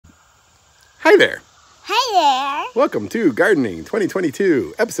Hi there. Hi there. Welcome to Gardening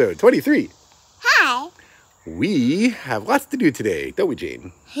 2022, episode 23. Hi. We have lots to do today, don't we,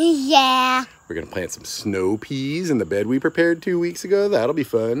 Jane? Yeah. We're going to plant some snow peas in the bed we prepared 2 weeks ago. That'll be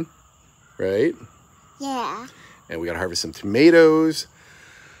fun, right? Yeah. And we got to harvest some tomatoes.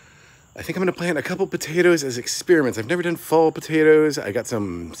 I think I'm going to plant a couple potatoes as experiments. I've never done fall potatoes. I got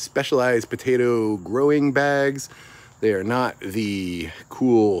some specialized potato growing bags. They are not the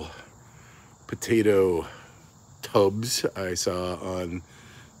cool potato tubs I saw on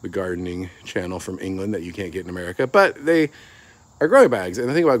the gardening channel from England that you can't get in America, but they are growing bags. And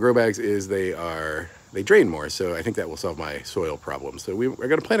the thing about grow bags is they drain more, so I think that will solve my soil problem. So we're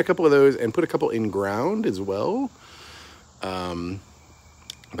going to plant a couple of those and put a couple in ground as well.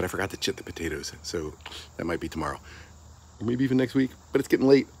 But I forgot to chip the potatoes, so that might be tomorrow or maybe even next week, but it's getting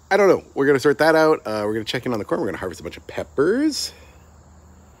late. I don't know. We're going to sort that out. We're going to check in on the corn. We're going to harvest a bunch of peppers.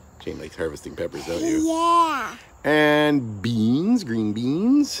 Jane likes harvesting peppers, don't you? Yeah. And beans, green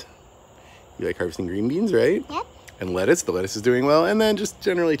beans. You like harvesting green beans, right? Yep. And lettuce. The lettuce is doing well. And then just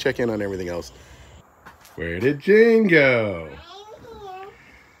generally check in on everything else. Where did Jane go?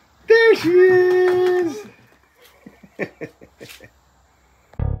 There she is!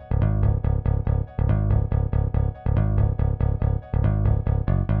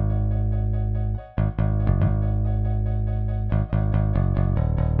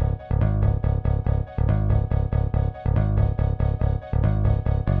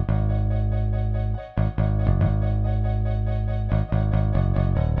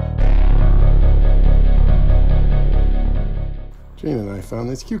 Jane and I found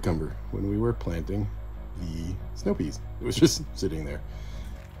this cucumber when we were planting the snow peas. It was just sitting there.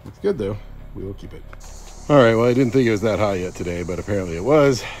 Looks good though. We will keep it. All right, well, I didn't think it was that hot yet today, but apparently it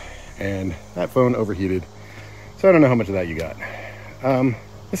was. And that phone overheated. So I don't know how much of that you got.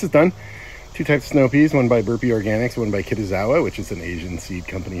 This is done. 2 types of snow peas, one by Burpee Organics, one by Kitazawa, which is an Asian seed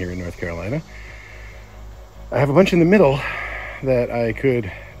company here in North Carolina. I have a bunch in the middle that I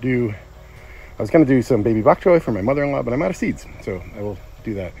could do. I was going to do some baby bok choy for my mother-in-law, but I'm out of seeds, so I will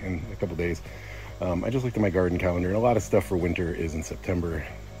do that in a couple days. I just looked at my garden calendar, and a lot of stuff for winter is in September.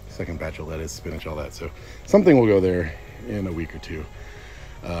 Second batch of lettuce, spinach, all that. So something will go there in a week or two.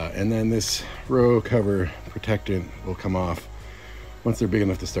 And then this row cover protectant will come off once they're big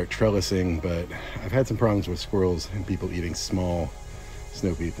enough to start trellising, but I've had some problems with squirrels and people eating small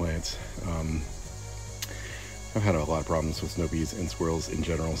snow pea plants. I've had a lot of problems with snow peas and squirrels in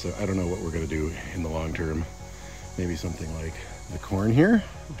general, so I don't know what we're going to do in the long term. Maybe something like the corn here,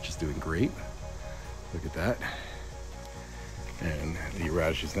 which is doing great. Look at that. And the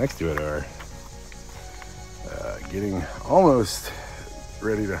radishes next to it are getting almost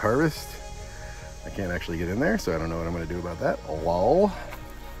ready to harvest. I can't actually get in there, so I don't know what I'm going to do about that. Lol.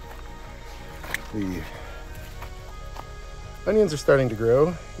 The onions are starting to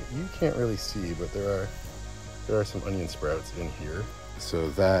grow. You can't really see, but there are some onion sprouts in here, so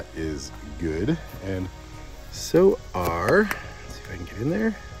that is good. And so are, let's see if I can get in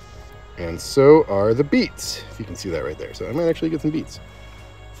there, and so are the beets, if you can see that right there. So I might actually get some beets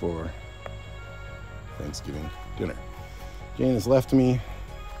for Thanksgiving dinner. Jane has left me.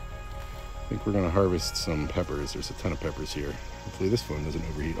 I think we're going to harvest some peppers. There's a ton of peppers here. Hopefully this phone doesn't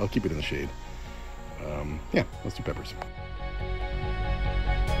overheat. I'll keep it in the shade. Yeah, let's do peppers.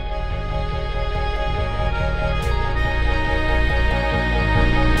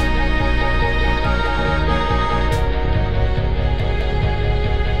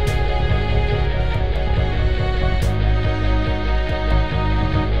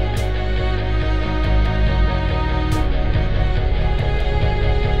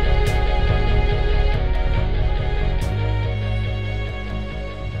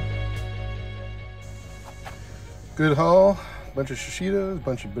 Good haul, a bunch of shishitos, a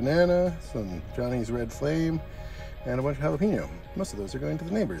bunch of banana, some Johnny's Red Flame, and a bunch of jalapeno. Most of those are going to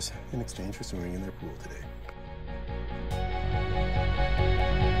the neighbors in exchange for swimming in their pool today.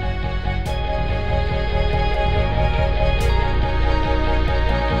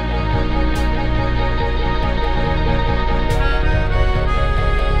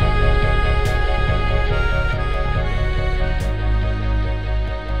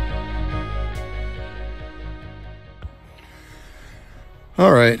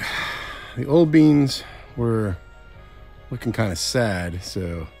 All right, the old beans were looking kind of sad,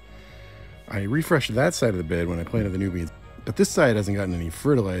 so I refreshed that side of the bed when I planted the new beans, but this side hasn't gotten any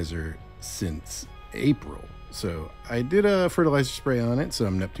fertilizer since April. So I did a fertilizer spray on it,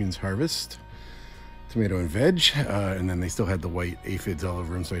 some Neptune's Harvest, tomato and veg, and then they still had the white aphids all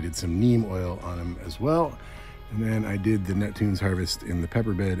over them, so I did some neem oil on them as well. And then I did the Neptune's harvest in the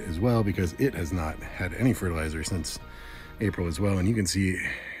pepper bed as well because it has not had any fertilizer since April as well. And you can see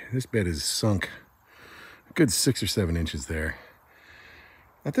this bed is sunk a good 6 or 7 inches there.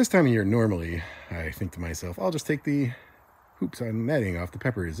 At this time of year, normally, I think to myself, I'll just take the hoops on netting off the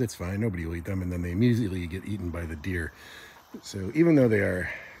peppers. It's fine, nobody will eat them, and then they immediately get eaten by the deer. So even though they are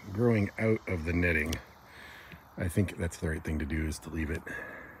growing out of the netting, I think that's the right thing to do, is to leave it.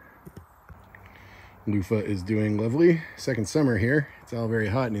 Loofah is doing lovely. Second summer here. It's all very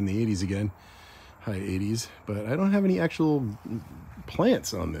hot and in the 80s again, high 80s, but I don't have any actual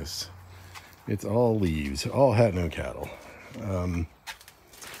plants on this. It's all leaves, all hat, no cattle.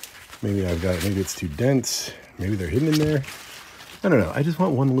 Maybe it's too dense. Maybe they're hidden in there. I don't know. I just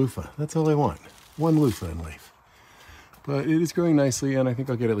want one loofah. That's all I want. One loofah in life. But it is growing nicely, and I think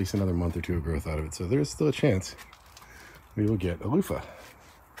I'll get at least another month or two of growth out of it. So there's still a chance we will get a loofah.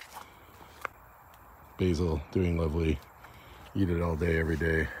 Basil doing lovely. Eat it all day, every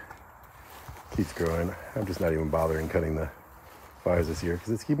day. Keeps growing. I'm just not even bothering cutting the flowers this year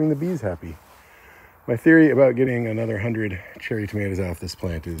because it's keeping the bees happy. My theory about getting another 100 cherry tomatoes off this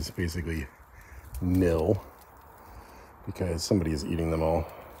plant is basically nil because somebody is eating them all.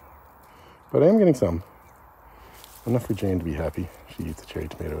 But I am getting some. Enough for Jane to be happy. She eats a cherry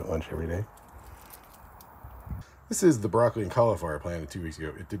tomato at lunch every day. This is the broccoli and cauliflower I planted 2 weeks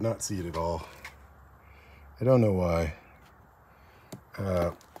ago. It did not seed at all. I don't know why.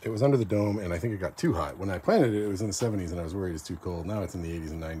 It was under the dome and I think it got too hot. When I planted it, it was in the 70s and I was worried it's too cold. Now it's in the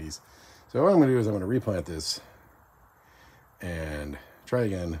 80s and 90s. So what I'm gonna do is I'm gonna replant this and try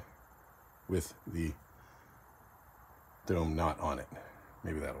again with the dome not on it.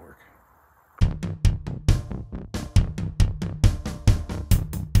 Maybe that'll work.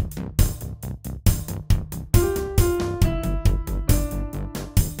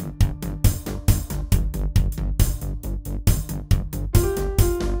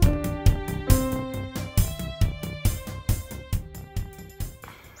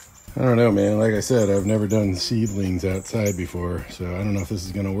 I don't know, man. Like I said, I've never done seedlings outside before, so I don't know if this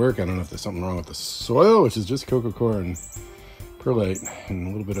is gonna work. I don't know if there's something wrong with the soil, which is just cocoa corn, perlite, and a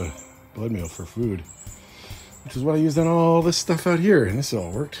little bit of blood meal for food, which is what I used on all this stuff out here, and this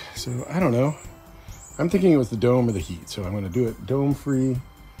all worked. So I don't know. I'm thinking it was the dome or the heat, so I'm gonna do it dome-free.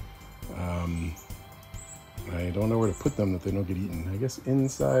 I don't know where to put them that they don't get eaten. I guess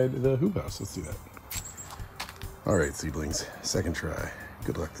inside the hoop house. Let's do that. All right, seedlings, second try.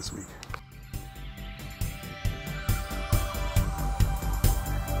 Good luck this week.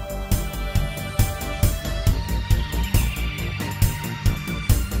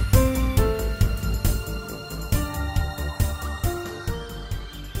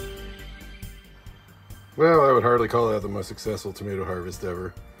 Well, I would hardly call that the most successful tomato harvest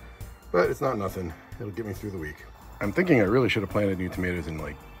ever, but it's not nothing. It'll get me through the week. I'm thinking I really should have planted new tomatoes in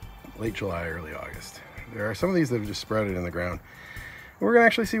like late July, early August. There are some of these that have just sprouted in the ground. We're gonna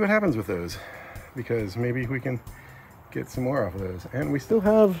actually see what happens with those because maybe we can get some more off of those. And we still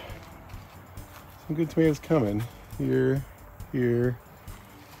have some good tomatoes coming. Here, a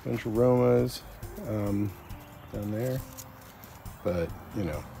bunch of Romas down there. But, you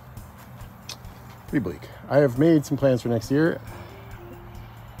know, pretty bleak. I have made some plans for next year.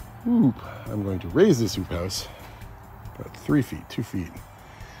 I'm going to raise this hoop house about 3 feet, 2 feet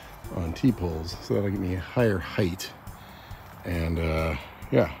on T-poles so that'll give me a higher height. And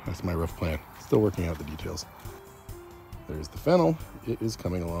yeah, that's my rough plan. Still working out the details. There's the fennel. It is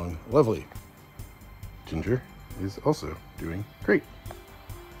coming along lovely. Ginger is also doing great.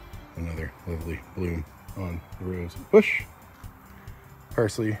 Another lovely bloom on the rose bush.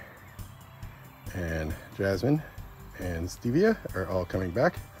 Parsley and jasmine and stevia are all coming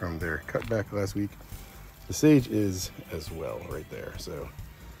back from their cutback last week. The sage is as well right there. So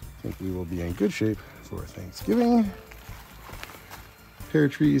I think we will be in good shape for Thanksgiving. Pear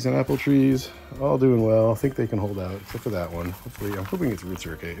trees and apple trees, all doing well. I think they can hold out, except for that one. Hopefully, I'm hoping its roots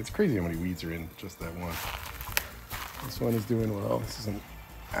are okay. It's crazy how many weeds are in just that one. This one is doing well. This is an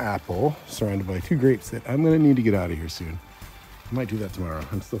apple surrounded by 2 grapes that I'm gonna need to get out of here soon. I might do that tomorrow.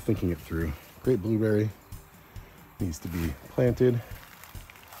 I'm still thinking it through. Great blueberry needs to be planted.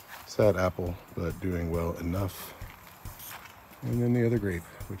 Sad apple, but doing well enough. And then the other grape,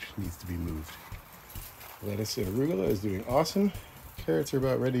 which needs to be moved. Lettuce and arugula is doing awesome. Carrots are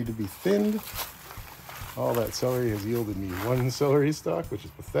about ready to be thinned. All that celery has yielded me 1 celery stalk, which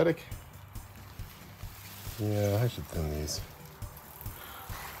is pathetic. Yeah, I should thin these.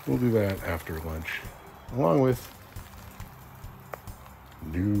 We'll do that after lunch, along with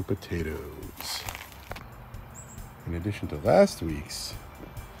new potatoes. In addition to last week's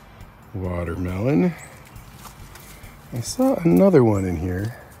watermelon, I saw another one in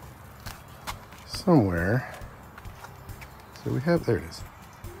here somewhere. So we have, there it is.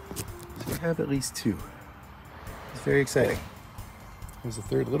 So we have at least two. It's very exciting. There's a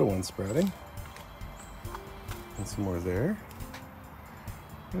third little one sprouting. And some more there.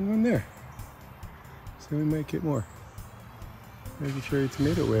 And one there. So we might get more. There's a cherry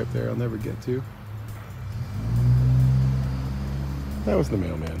tomato way up there I'll never get to. That was the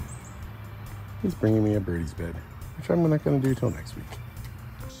mailman. He's bringing me a birdie's bed, which I'm not going to do till next week.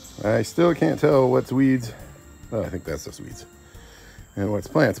 I still can't tell what's weeds. Oh, I think that's just weeds. And what's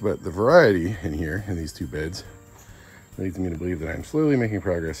plants, but the variety in here, in these two beds, leads me to believe that I'm slowly making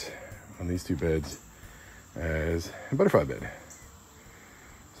progress on these two beds as a butterfly bed.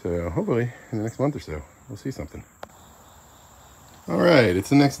 So hopefully in the next month or so, we'll see something. All right, it's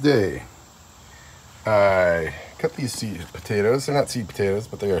the next day. I cut these seed potatoes. They're not seed potatoes,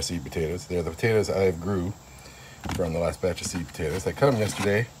 but they are seed potatoes. They're the potatoes I grew from the last batch of seed potatoes. I cut them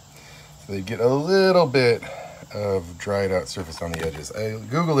yesterday, so they get a little bit of dried out surface on the edges. I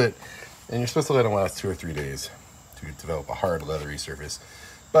Googled it, and you're supposed to let them last 2 or 3 days to develop a hard, leathery surface.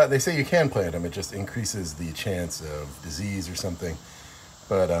 But they say you can plant them. It just increases the chance of disease or something.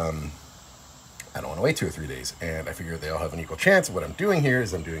 But I don't want to wait 2 or 3 days, and I figure they all have an equal chance. What I'm doing here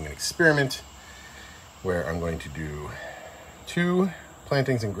is I'm doing an experiment where I'm going to do 2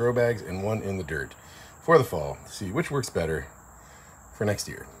 plantings in grow bags and 1 in the dirt for the fall to see which works better for next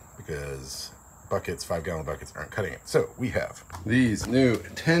year, because buckets, 5-gallon buckets, aren't cutting it. So we have these new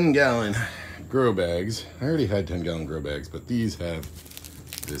 10-gallon grow bags. I already had 10-gallon grow bags, but these have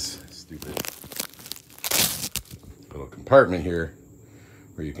this stupid little compartment here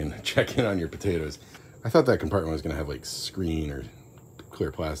where you can check in on your potatoes. I thought that compartment was going to have like screen or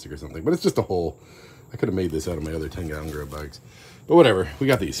clear plastic or something, but it's just a hole. I could have made this out of my other 10-gallon grow bags, but whatever, we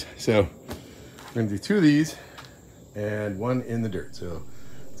got these. So we're gonna do 2 of these and 1 in the dirt. So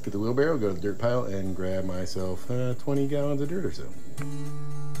let's get the wheelbarrow, go to the dirt pile, and grab myself 20 gallons of dirt or so.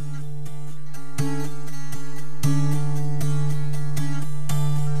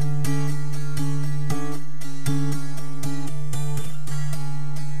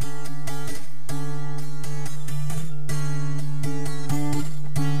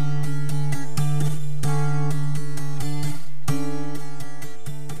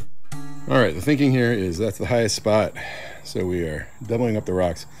 All right, the thinking here is that's the highest spot, so we are doubling up the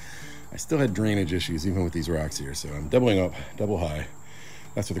rocks. I still had drainage issues even with these rocks here, so I'm doubling up, double high.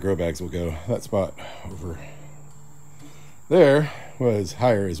 That's where the grow bags will go. That spot over there was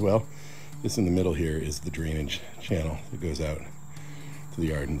higher as well. This in the middle here is the drainage channel that goes out to the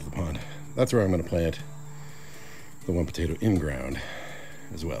yard into the pond. That's where I'm going to plant the 1 potato in ground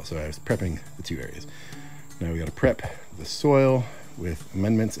as well. So I was prepping the 2 areas. Now we got to prep the soil with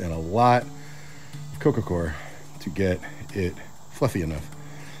amendments and a lot of coco coir to get it fluffy enough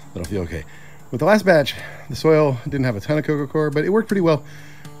that I'll feel okay. With the last batch, the soil didn't have a ton of coco coir, but it worked pretty well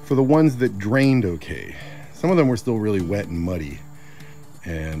for the ones that drained okay. Some of them were still really wet and muddy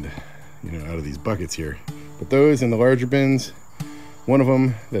and, you know, out of these buckets here. But those in the larger bins, one of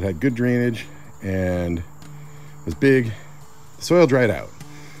them that had good drainage and was big, the soil dried out.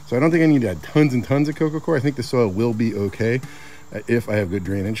 So I don't think I need to add tons and tons of coco coir. I think the soil will be okay if I have good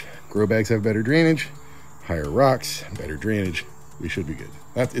drainage. Grow bags have better drainage, higher rocks, better drainage. We should be good.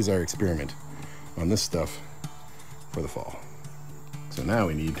 That is our experiment on this stuff for the fall. So now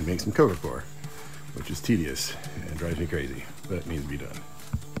we need to make some coco coir, which is tedious and drives me crazy, but it needs to be done.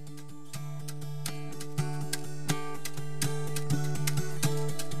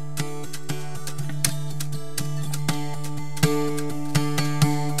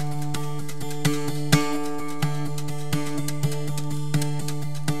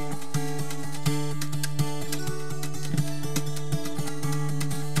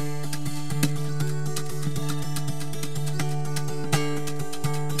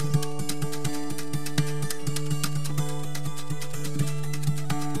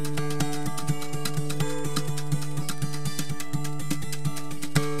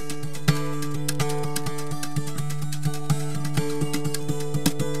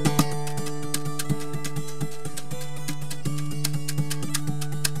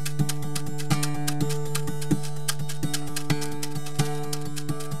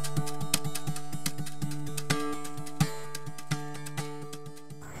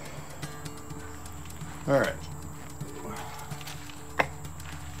 All right.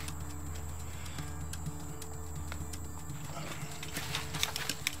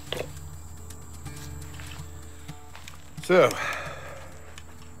 So,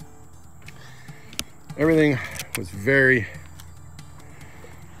 everything is very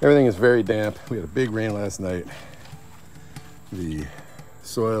damp. We had a big rain last night. The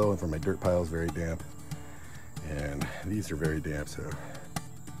soil from my dirt pile is very damp, and these are very damp, so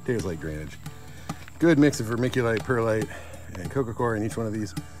potatoes like drainage. Good mix of vermiculite, perlite, and coco coir in each one of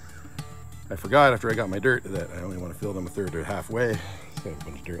these. I forgot after I got my dirt that I only want to fill them a third to halfway, so I have a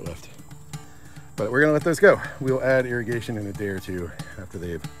bunch of dirt left. But we're gonna let those go. We'll add irrigation in a day or two after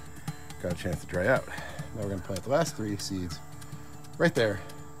they've got a chance to dry out. Now we're gonna plant the last 3 seeds right there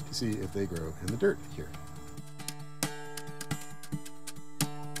to see if they grow in the dirt here.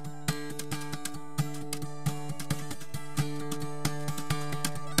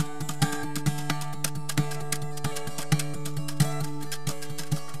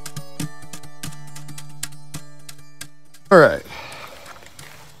 All right,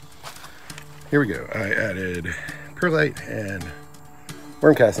 here we go. I added perlite and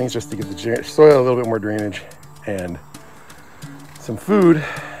worm castings just to give the soil a little bit more drainage and some food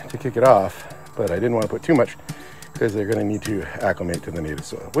to kick it off, but I didn't want to put too much because they're going to need to acclimate to the native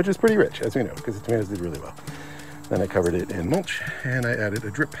soil, which is pretty rich, as we know, because the tomatoes did really well. Then I covered it in mulch and I added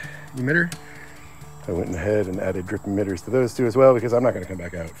a drip emitter. I went ahead and added drip emitters to those 2 as well, because I'm not going to come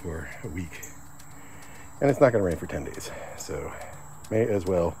back out for a week. And it's not going to rain for 10 days, so may as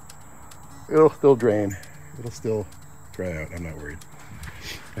well. It'll still drain. It'll still dry out. I'm not worried.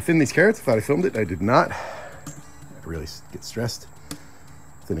 I thinned these carrots. I thought I filmed it. I did not. I really get stressed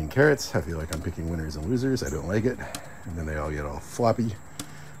thinning carrots. I feel like I'm picking winners and losers. I don't like it. And then they all get all floppy.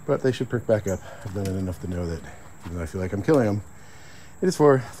 But they should perk back up. I've done it enough to know that even though I feel like I'm killing them, it is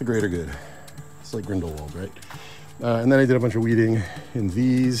for the greater good. It's like Grindelwald, right? And then I did a bunch of weeding in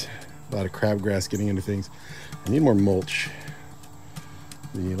these. A lot of crabgrass getting into things. I need more mulch.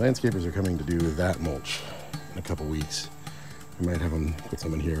 The landscapers are coming to do that mulch in a couple weeks. I might have them put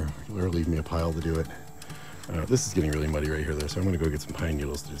some in here or leave me a pile to do it. This is getting really muddy right here though, so I'm gonna go get some pine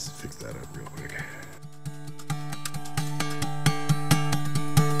needles to just fix that up real quick.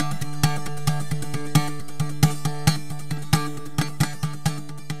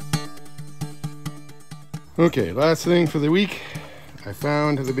 Okay, last thing for the week. I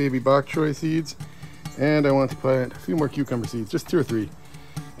found the baby bok choy seeds, and I want to plant a few more cucumber seeds, just 2 or 3,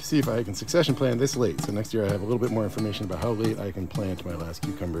 to see if I can succession plant this late. So next year I have a little bit more information about how late I can plant my last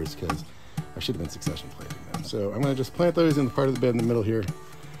cucumbers, because I should have been succession planting them. So I'm going to just plant those in the part of the bed in the middle here,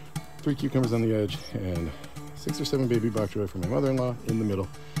 3 cucumbers on the edge, and 6 or 7 baby bok choy for my mother-in-law in the middle.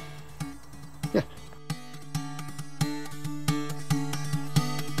 Yeah.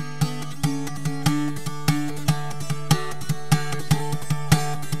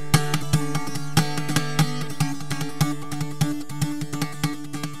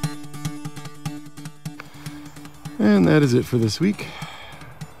 And that is it for this week.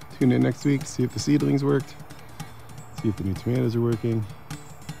 Tune in next week, see if the seedlings worked, see if the new tomatoes are working,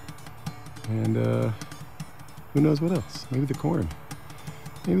 and who knows what else. Maybe the corn.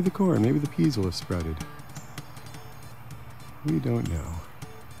 Maybe the corn. Maybe the peas will have sprouted. We don't know.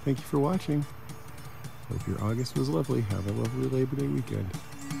 Thank you for watching. Hope your August was lovely. Have a lovely Labor Day weekend.